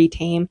keep it pretty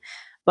tame.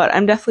 But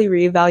I'm definitely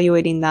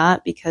reevaluating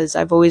that because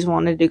I've always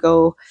wanted to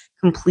go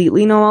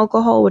completely no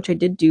alcohol, which I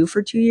did do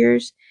for 2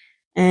 years.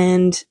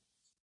 And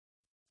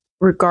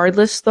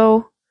regardless,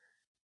 though,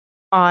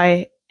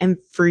 I am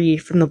free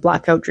from the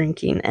blackout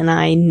drinking. And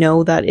I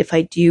know that if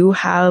I do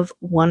have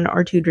 1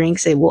 or 2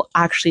 drinks, it will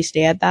actually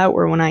stay at that,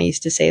 where when I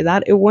used to say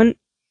that, it wouldn't.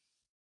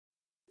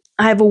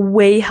 I have a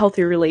way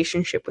healthier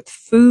relationship with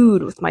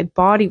food, with my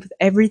body, with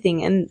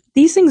everything. And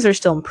these things are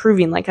still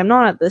improving. Like, I'm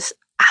not at this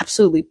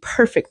absolutely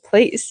perfect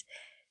place,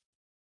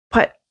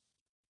 but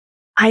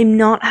I'm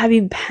not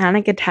having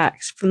panic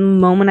attacks from the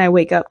moment I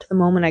wake up to the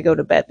moment I go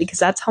to bed, because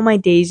that's how my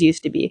days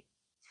used to be.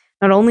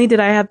 Not only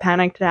did I have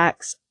panic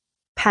attacks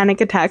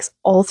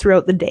all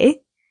throughout the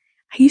day,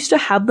 I used to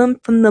have them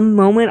from the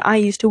moment I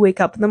used to wake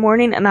up in the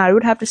morning, and I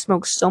would have to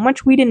smoke so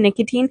much weed and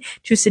nicotine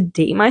to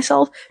sedate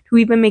myself to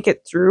even make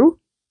it through.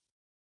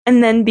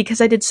 And then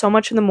because I did so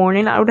much in the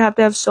morning, I would have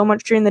to have so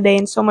much during the day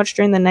and so much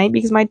during the night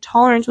because my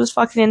tolerance was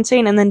fucking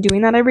insane. And then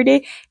doing that every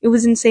day, it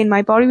was insane.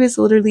 My body was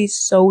literally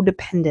so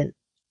dependent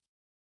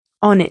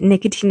on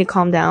nicotine to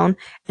calm down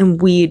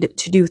and weed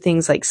to do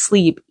things like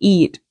sleep,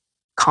 eat,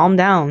 calm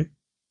down,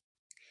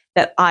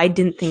 that I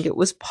didn't think it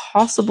was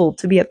possible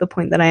to be at the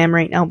point that I am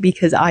right now,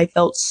 because I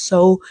felt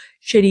so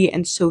shitty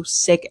and so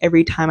sick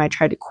every time I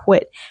tried to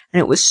quit. And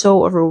it was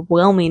so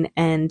overwhelming.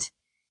 And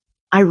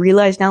I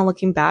realize now,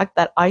 looking back,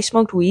 that I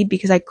smoked weed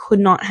because I could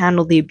not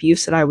handle the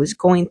abuse that I was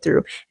going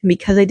through. And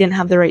because I didn't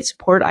have the right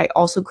support, I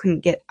also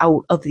couldn't get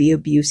out of the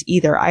abuse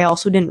either. I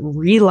also didn't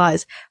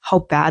realize how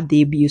bad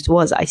the abuse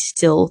was. I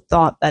still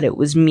thought that it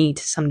was me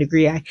to some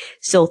degree. I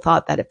still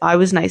thought that if I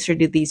was nicer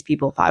to these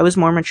people, if I was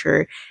more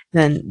mature,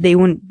 then they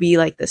wouldn't be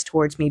like this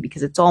towards me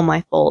because it's all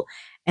my fault.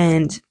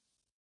 And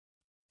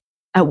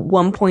at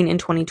one point in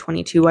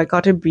 2022, I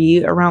got to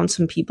be around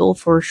some people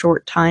for a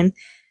short time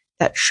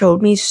that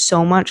showed me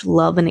so much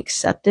love and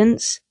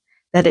acceptance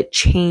that it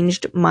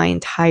changed my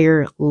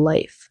entire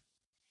life.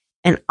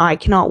 And I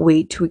cannot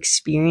wait to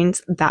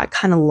experience that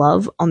kind of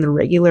love on the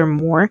regular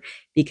more,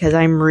 because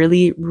I'm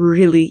really,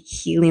 really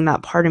healing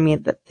that part of me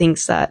that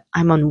thinks that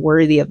I'm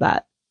unworthy of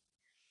that.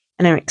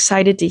 And I'm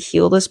excited to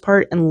heal this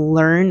part and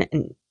learn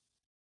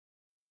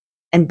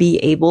and be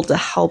able to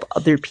help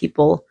other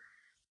people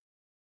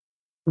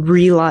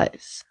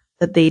realize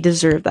that they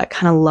deserve that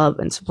kind of love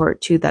and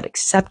support too, that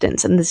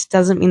acceptance. And this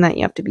doesn't mean that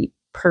you have to be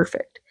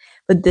perfect,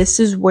 But this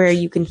is where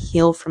you can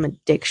heal from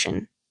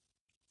addiction.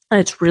 And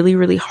it's really,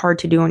 really hard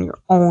to do on your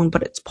own,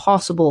 but it's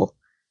possible.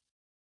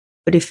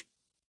 But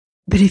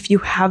if you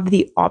have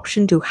the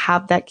option to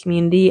have that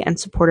community and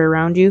support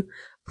around you,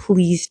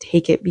 please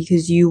take it,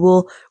 because you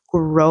will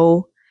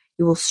grow,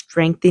 you will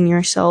strengthen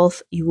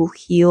yourself, you will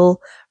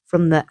heal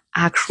from the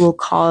actual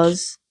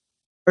cause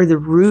or the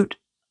root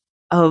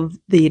of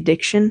the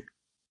addiction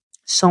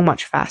so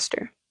much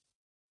faster.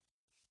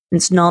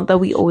 It's not that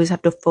we always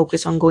have to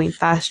focus on going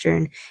faster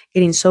and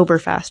getting sober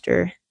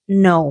faster.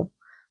 No,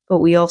 but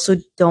we also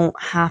don't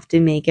have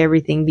to make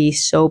everything be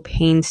so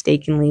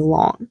painstakingly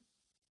long.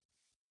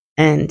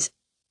 And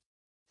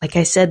like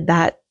I said,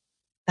 that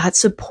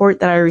support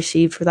that I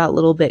received for that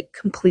little bit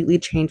completely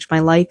changed my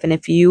life. And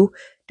if you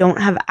don't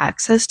have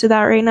access to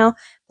that right now,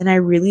 then I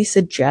really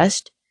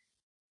suggest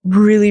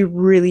really,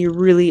 really,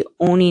 really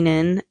owning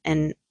in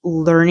and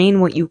learning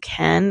what you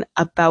can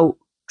about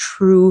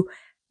true,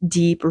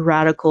 deep,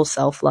 radical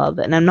self-love.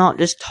 And I'm not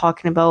just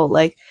talking about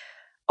like,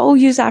 oh,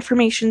 use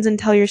affirmations and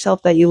tell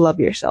yourself that you love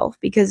yourself.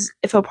 Because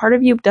if a part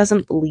of you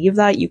doesn't believe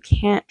that, you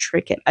can't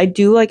trick it. I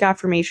do like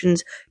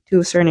affirmations to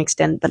a certain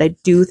extent, but I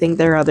do think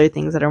there are other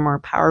things that are more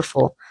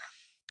powerful.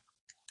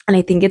 And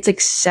I think it's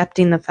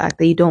accepting the fact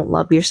that you don't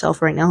love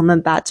yourself right now, and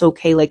that that's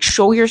okay. Like,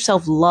 show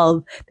yourself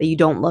love that you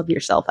don't love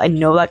yourself. I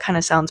know that kind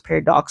of sounds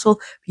paradoxical,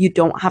 but you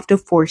don't have to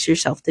force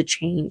yourself to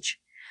change.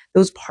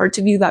 Those parts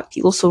of you that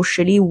feel so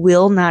shitty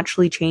will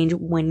naturally change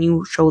when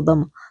you show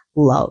them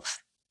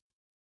love.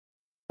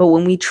 But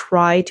when we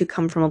try to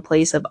come from a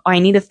place of, I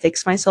need to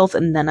fix myself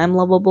and then I'm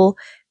lovable,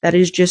 that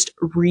is just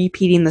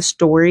repeating the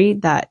story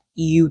that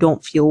you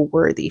don't feel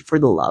worthy for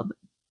the love.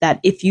 That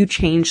if you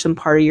change some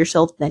part of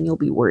yourself, then you'll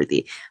be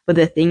worthy. But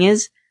the thing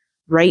is,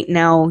 right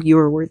now, you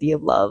are worthy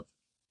of love.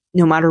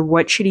 No matter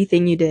what shitty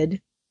thing you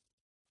did,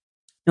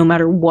 no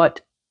matter what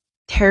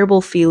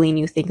terrible feeling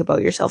you think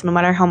about yourself, no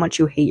matter how much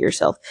you hate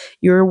yourself,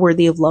 you're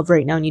worthy of love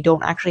right now, and you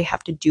don't actually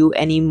have to do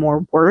any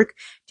more work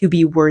to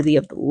be worthy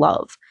of the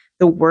love.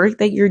 The work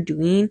that you're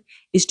doing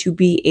is to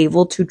be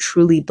able to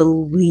truly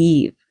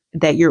believe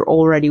that you're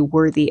already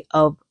worthy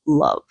of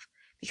love.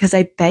 Because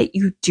I bet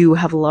you do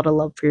have a lot of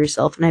love for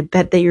yourself, and I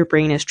bet that your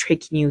brain is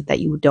tricking you that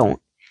you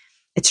don't.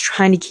 It's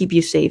trying to keep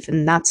you safe,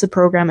 and that's the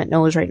program it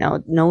knows right now.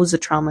 It knows the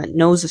trauma, it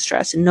knows the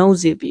stress, it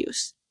knows the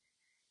abuse.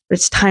 But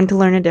it's time to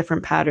learn a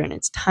different pattern.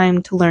 It's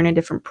time to learn a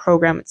different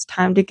program. It's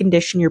time to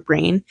condition your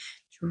brain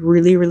to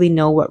really, really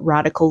know what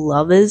radical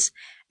love is,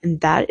 and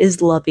that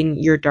is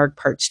loving your dark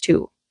parts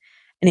too.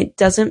 And it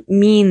doesn't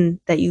mean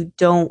that you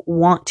don't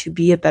want to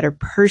be a better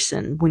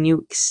person when you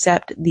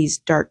accept these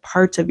dark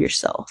parts of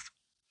yourself.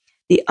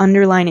 The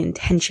underlying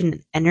intention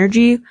and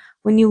energy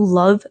when you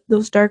love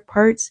those dark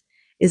parts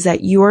is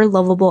that you are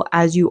lovable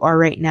as you are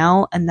right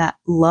now, and that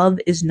love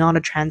is not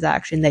a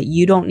transaction, that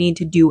you don't need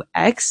to do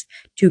X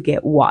to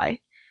get Y,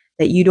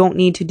 that you don't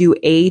need to do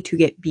A to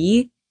get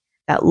B,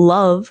 that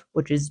love,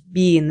 which is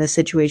B in this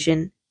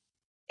situation,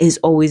 is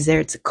always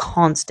there. It's a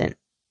constant,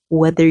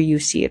 whether you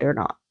see it or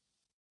not.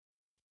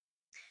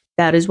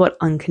 That is what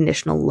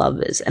unconditional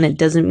love is. And it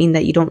doesn't mean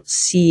that you don't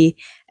see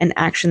an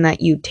action that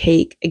you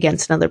take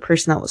against another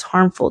person that was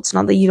harmful. It's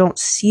not that you don't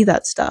see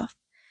that stuff,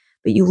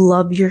 but you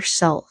love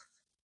yourself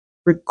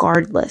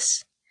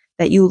regardless.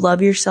 That you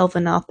love yourself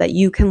enough that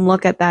you can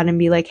look at that and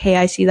be like, hey,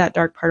 I see that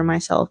dark part of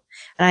myself.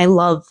 And I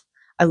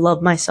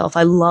love myself.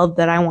 I love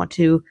that I want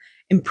to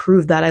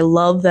improve that. I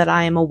love that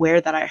I am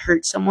aware that I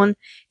hurt someone,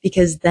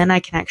 because then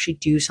I can actually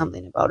do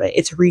something about it.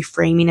 It's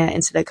reframing it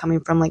instead of coming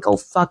from like, oh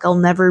fuck, I'll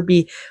never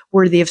be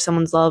worthy of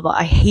someone's love.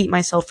 I hate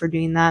myself for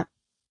doing that.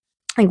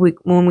 Like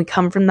when we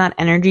come from that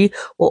energy,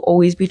 we'll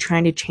always be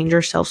trying to change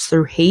ourselves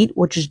through hate,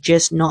 which is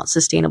just not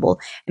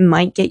sustainable. It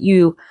might get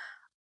you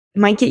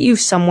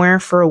somewhere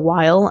for a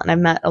while. And I've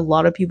met a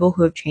lot of people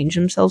who have changed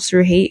themselves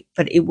through hate,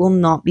 but it will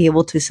not be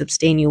able to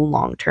sustain you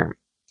long term.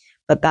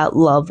 But that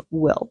love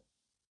will.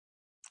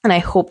 And I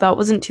hope that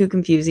wasn't too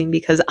confusing,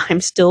 because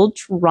I'm still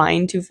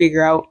trying to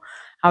figure out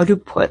how to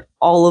put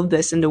all of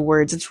this into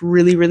words. It's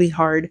really, really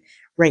hard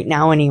right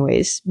now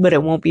anyways, but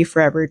it won't be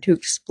forever to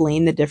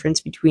explain the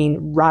difference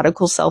between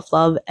radical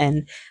self-love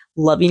and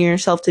loving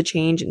yourself to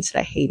change instead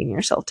of hating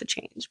yourself to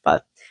change.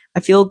 But I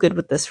feel good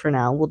with this for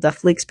now. We'll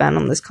definitely expand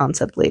on this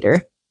concept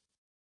later.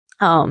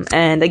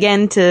 And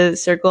again, to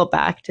circle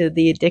back to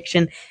the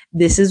addiction,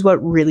 this is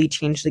what really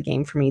changed the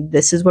game for me.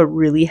 This is what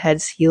really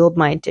has healed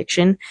my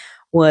addiction.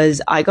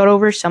 Was I got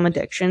over some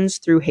addictions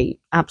through hate.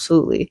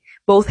 Absolutely.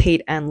 Both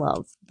hate and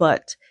love.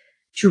 But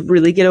to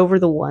really get over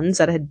the ones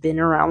that had been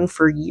around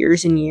for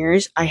years and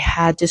years, I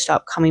had to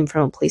stop coming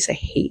from a place of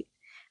hate.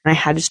 And I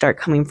had to start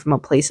coming from a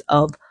place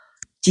of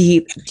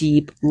deep,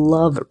 deep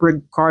love,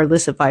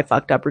 regardless if I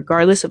fucked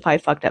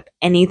up,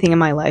 anything in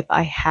my life.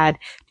 I had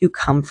to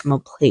come from a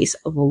place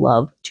of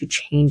love to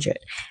change it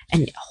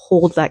and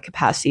hold that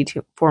capacity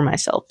for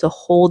myself, to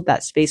hold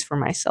that space for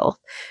myself,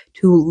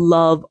 to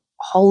love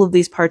all of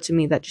these parts of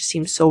me that just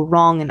seem so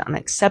wrong and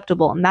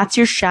unacceptable. And that's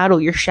your shadow.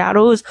 Your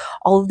shadow is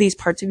all of these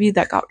parts of you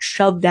that got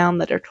shoved down,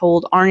 that are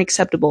told aren't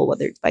acceptable,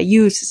 whether it's by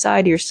you,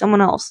 society, or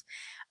someone else.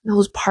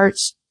 Those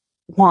parts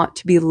want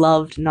to be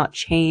loved, not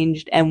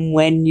changed. And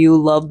when you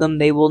love them,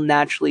 they will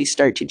naturally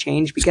start to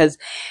change because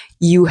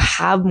you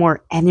have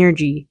more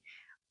energy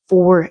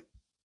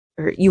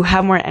you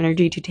have more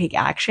energy to take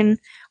action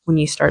when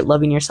you start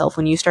loving yourself,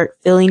 when you start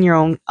filling your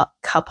own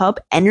cup up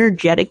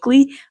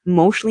energetically,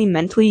 emotionally,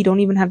 mentally. You don't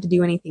even have to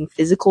do anything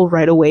physical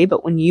right away,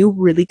 but when you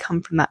really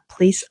come from that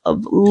place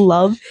of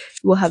love,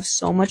 you will have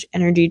so much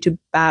energy to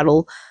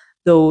battle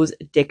those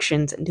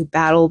addictions and to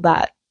battle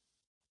that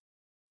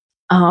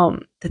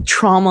the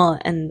trauma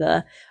and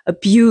the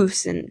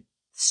abuse and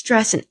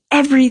stress and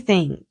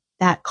everything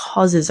that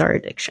causes our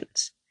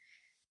addictions.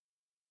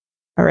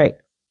 All right,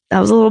 that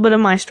was a little bit of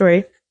my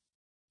story.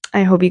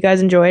 I hope you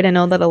guys enjoyed. I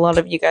know that a lot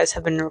of you guys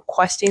have been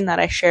requesting that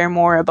I share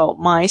more about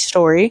my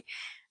story,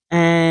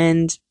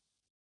 and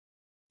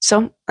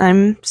so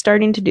I'm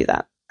starting to do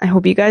that. I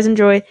hope you guys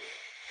enjoy. If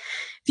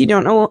you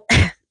don't know,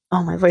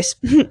 oh, my voice.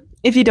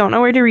 If you don't know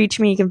where to reach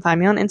me, you can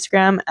find me on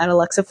Instagram at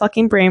Alexa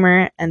fucking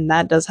Bramer, and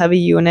that does have a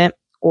U in it,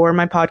 or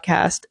my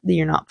podcast, the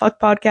You're Not Fucked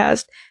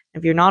podcast.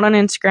 If you're not on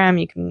Instagram,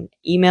 you can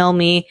email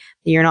me,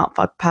 the You're Not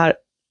Fucked podcast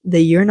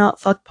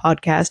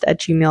at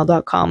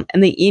gmail.com.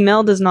 And the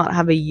email does not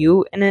have a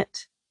U in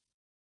it.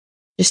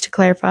 Just to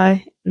clarify,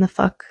 in the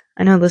fuck.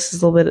 I know this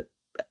is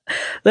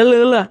it's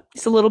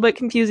a little bit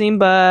confusing,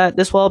 but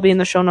this will all be in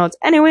the show notes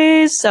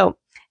anyways. So if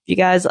you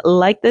guys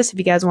like this, if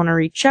you guys want to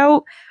reach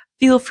out,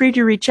 feel free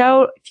to reach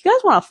out. If you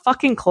guys want to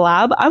fucking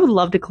collab, I would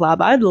love to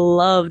collab. I'd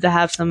love to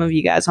have some of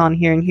you guys on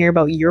here and hear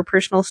about your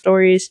personal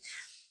stories.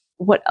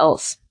 What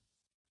else?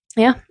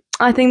 Yeah,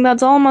 I think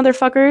that's all,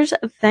 motherfuckers.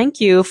 Thank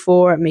you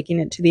for making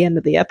it to the end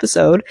of the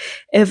episode.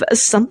 If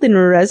something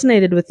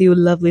resonated with you,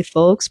 lovely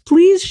folks,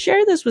 please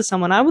share this with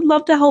someone. I would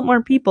love to help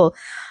more people.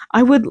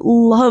 I would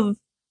love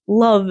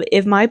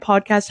if my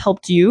podcast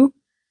helped you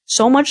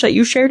so much that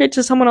you shared it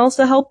to someone else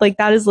to help. Like,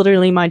 that is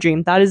literally my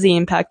dream. That is the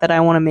impact that I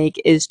want to make,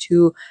 is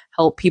to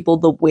help people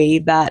the way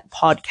that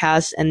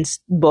podcasts and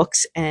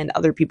books and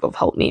other people have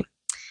helped me.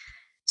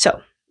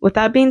 So with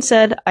that being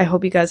said, I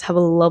hope you guys have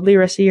a lovely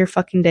rest of your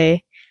fucking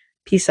day.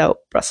 Peace out,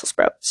 Brussels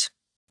sprouts.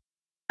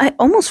 I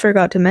almost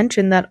forgot to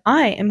mention that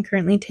I am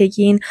currently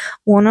taking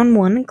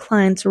one-on-one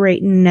clients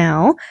right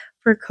now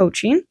for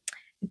coaching.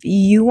 If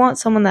you want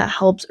someone that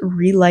helps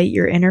relight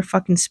your inner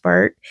fucking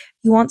spark,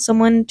 you want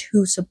someone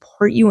to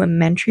support you and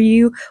mentor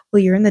you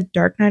while you're in the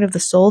dark night of the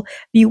soul,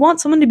 if you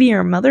want someone to be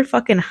your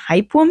motherfucking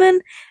hype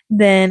woman,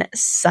 then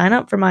sign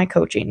up for my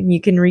coaching. You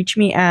can reach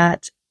me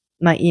at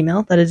my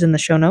email that is in the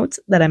show notes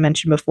that I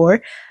mentioned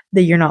before,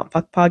 the You're Not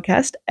Fucked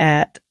podcast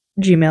at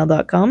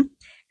gmail.com,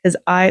 because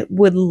I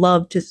would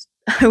love to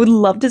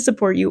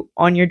support you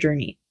on your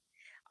journey.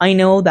 I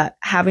know that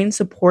having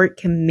support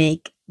can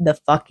make the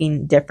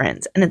fucking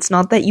difference. And it's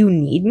not that you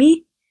need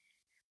me,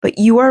 but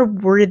you are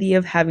worthy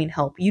of having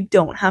help. You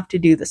don't have to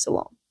do this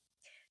alone.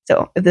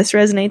 So if this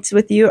resonates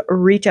with you,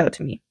 reach out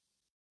to me.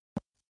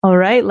 All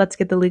right, let's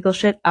get the legal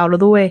shit out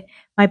of the way.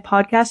 My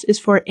podcast is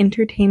for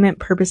entertainment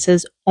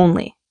purposes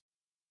only.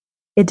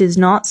 It does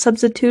not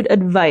substitute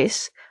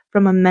advice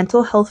from a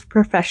mental health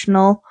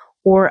professional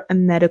or a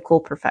medical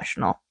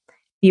professional.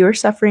 If you are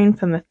suffering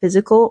from a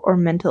physical or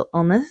mental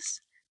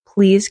illness,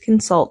 please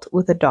consult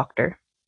with a doctor.